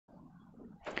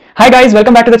Hi guys,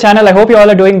 welcome back to the channel. I hope you all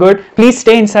are doing good. Please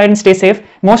stay inside and stay safe.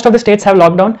 Most of the states have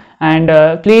lockdown, and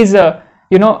please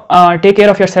take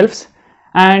care of yourselves.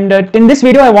 And in this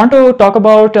video I want to talk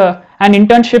about an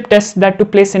internship test that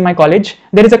took place in my college.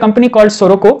 There is a company called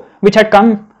Soroco which had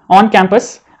come on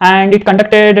campus and it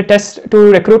conducted a test to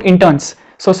recruit interns.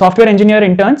 So software engineer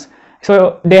interns.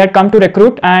 So they had come to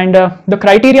recruit, and the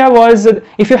criteria was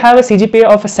if you have a CGPA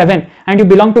of 7 and you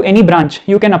belong to any branch,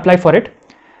 you can apply for it.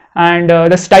 And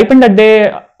the stipend that they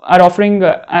are offering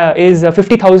is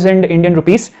 50,000 Indian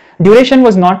rupees. Duration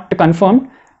was not confirmed.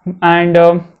 And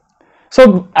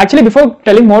so actually, before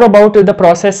telling more about the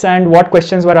process and what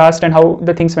questions were asked and how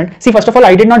the things went, see, first of all,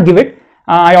 I did not give it.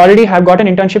 I already have got an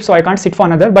internship, so I can't sit for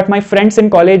another, but my friends in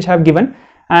college have given,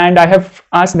 and I have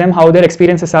asked them how their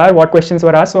experiences are, what questions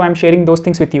were asked, so I'm sharing those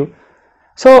things with you.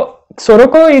 So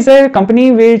Soroco is a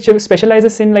company which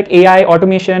specializes in like AI,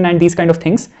 automation and these kind of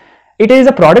things. It is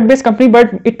a product based company, but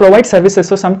it provides services.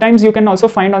 So sometimes you can also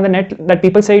find on the net that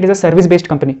people say it is a service based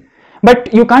company,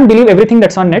 but you can't believe everything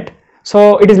that's on net.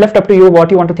 So it is left up to you what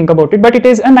you want to think about it, but it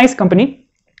is a nice company.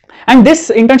 And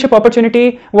this internship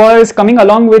opportunity was coming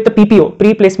along with the PPO,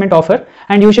 pre-placement offer,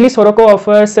 and usually Soroco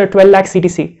offers 12 lakh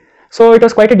CTC. So it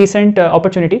was quite a decent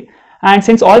opportunity. And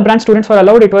since all branch students were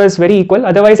allowed, it was very equal.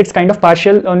 Otherwise it's kind of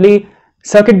partial, only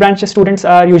circuit branch students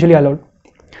are usually allowed.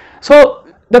 So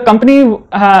the company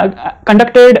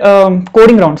conducted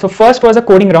coding round. So first was a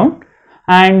coding round,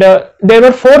 and there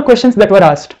were 4 questions that were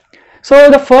asked. So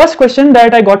the first question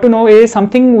that I got to know is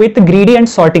something with greedy and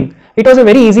sorting. It was a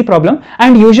very easy problem,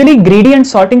 and usually greedy and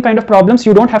sorting kind of problems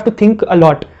you don't have to think a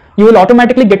lot. You will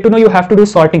automatically get to know you have to do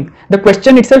sorting. The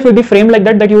question itself will be framed like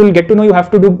that you will get to know you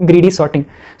have to do greedy sorting.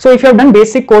 So if you have done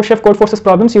basic code chef, code forces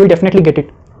problems, you will definitely get it.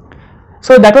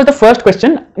 So that was the first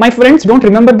question. My friends don't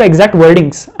remember the exact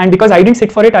wordings, and because I didn't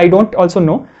sit for it, I don't also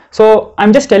know. So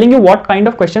I'm just telling you what kind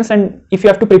of questions, and if you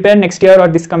have to prepare next year or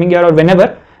this coming year or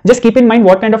whenever, just keep in mind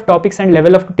what kind of topics and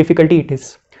level of difficulty it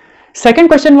is. Second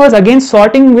question was again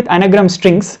sorting with anagram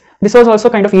strings. This was also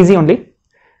kind of easy only.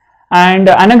 And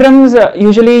anagrams,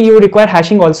 usually you require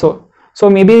hashing also. So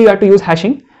maybe you have to use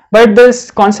hashing, but these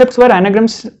concepts were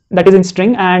anagrams, that is in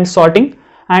string, and sorting,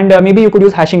 and maybe you could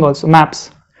use hashing also,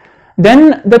 maps.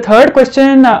 Then the third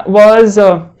question was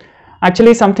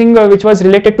actually something which was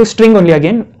related to string only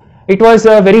again. It was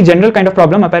a very general kind of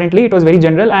problem, apparently it was very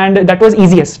general, and that was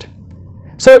easiest.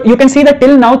 So you can see that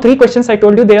till now 3 questions I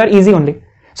told you, they are easy only.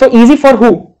 So easy for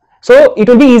who? So it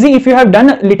will be easy if you have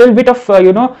done a little bit of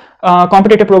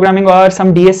competitive programming or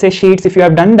some DSA sheets. If you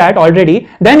have done that already,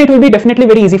 then it will be definitely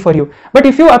very easy for you. But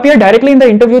if you appear directly in the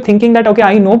interview thinking that okay,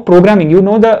 I know programming, you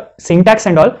know the syntax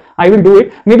and all, I will do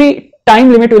it, maybe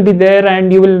time limit will be there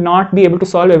and you will not be able to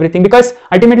solve everything, because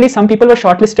ultimately some people were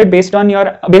shortlisted based on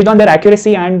their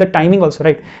accuracy and the timing also,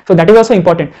 right? So that is also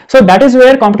important. So that is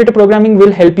where competitive programming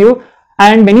will help you,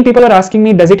 and many people are asking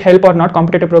me, does it help or not,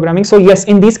 competitive programming? So yes,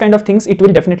 in these kind of things it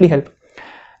will definitely help.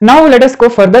 Now let us go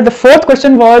further. The fourth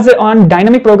question was on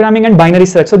dynamic programming and binary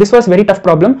search. So this was very tough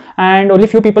problem, and only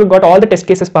few people got all the test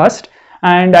cases passed,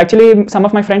 and actually some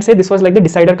of my friends say this was like the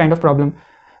decider kind of problem.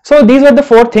 So these were the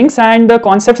 4 things, and the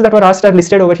concepts that were asked are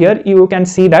listed over here. You can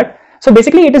see that. So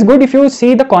basically it is good if you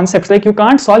see the concepts, like you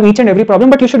can't solve each and every problem,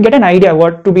 but you should get an idea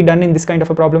what to be done in this kind of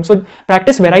a problem. So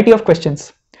practice variety of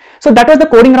questions. So that was the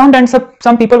coding round, and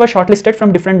some people were shortlisted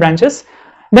from different branches.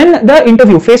 Then the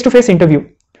interview, face-to-face interview.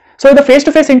 So the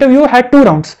face-to-face interview had 2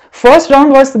 rounds. First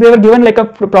round was they were given like a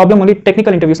problem only,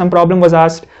 technical interview. Some problem was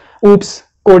asked, oops,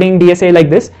 coding, DSA, like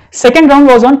this. Second round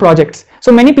was on projects.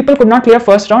 So many people could not clear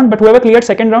first round, but whoever cleared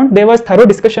second round, there was thorough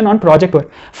discussion on project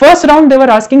work. First round they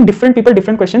were asking different people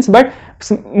different questions, but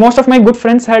most of my good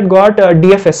friends had got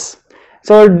DFS.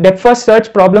 So depth first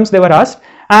search problems they were asked,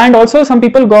 and also some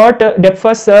people got depth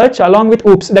first search along with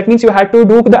oops. That means you had to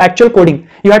do the actual coding.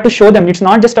 You had to show them. It's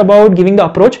not just about giving the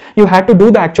approach, you had to do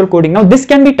the actual coding. Now this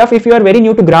can be tough if you are very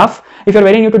new to graph, if you're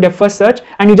very new to depth first search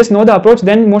and you just know the approach,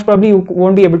 then most probably you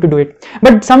won't be able to do it.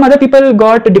 But some other people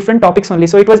got different topics only,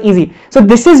 so it was easy. So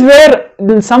this is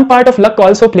where some part of luck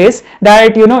also plays,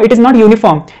 that it is not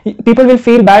uniform. People will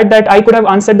feel bad that I could have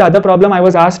answered the other problem, I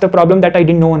was asked a problem that I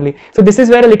didn't know only. So this is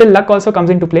where a little luck also comes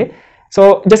into play.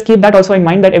 So just keep that also in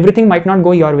mind, that everything might not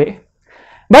go your way.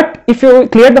 But if you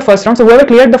cleared the first round, so whoever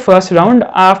cleared the first round,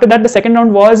 after that the second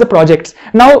round was the projects.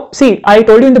 Now see, I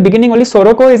told you in the beginning only,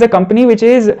 Soroco is a company which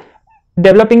is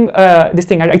developing this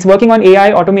thing. It's working on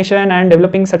AI, automation and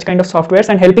developing such kind of softwares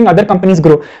and helping other companies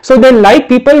grow. So they like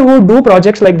people who do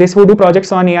projects like this, who do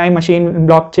projects on AI, machine,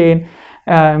 blockchain,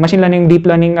 machine learning, deep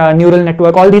learning, neural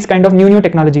network, all these kind of new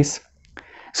technologies.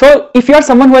 So if you are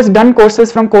someone who has done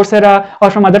courses from Coursera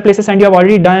or from other places and you have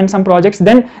already done some projects,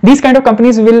 then these kind of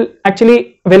companies will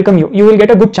actually welcome you. You will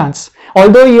get a good chance.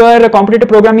 Although your competitive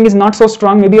programming is not so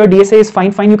strong, maybe your DSA is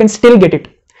fine, you can still get it.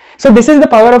 So this is the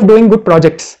power of doing good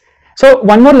projects. So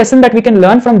one more lesson that we can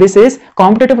learn from this is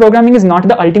competitive programming is not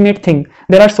the ultimate thing.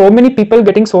 There are so many people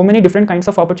getting so many different kinds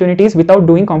of opportunities without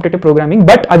doing competitive programming.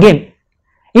 But again,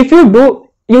 if you do,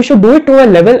 you should do it to a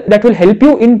level that will help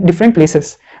you in different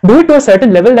places. Do it to a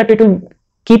certain level that it will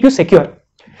keep you secure.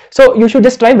 So you should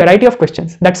just try variety of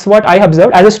questions. That's what I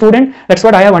observed as a student. That's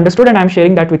what I have understood, and I'm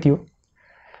sharing that with you.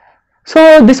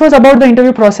 So this was about the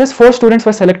interview process. 4 students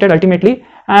were selected ultimately,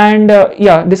 and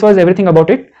yeah, this was everything about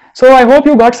it. So I hope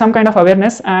you got some kind of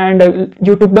awareness and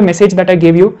you took the message that I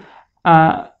gave you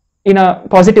in a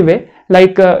positive way.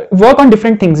 Like work on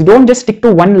different things. Don't just stick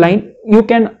to one line. You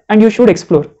can and you should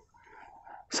explore.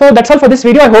 So that's all for this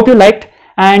video. I hope you liked.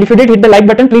 And if you did, hit the like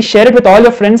button. Please share it with all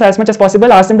your friends as much as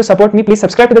possible. Ask them to support me. Please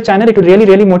subscribe to the channel. It will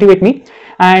really motivate me.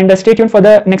 And stay tuned for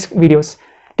the next videos.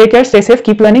 Take care. Stay safe.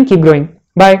 Keep learning. Keep growing.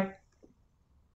 Bye.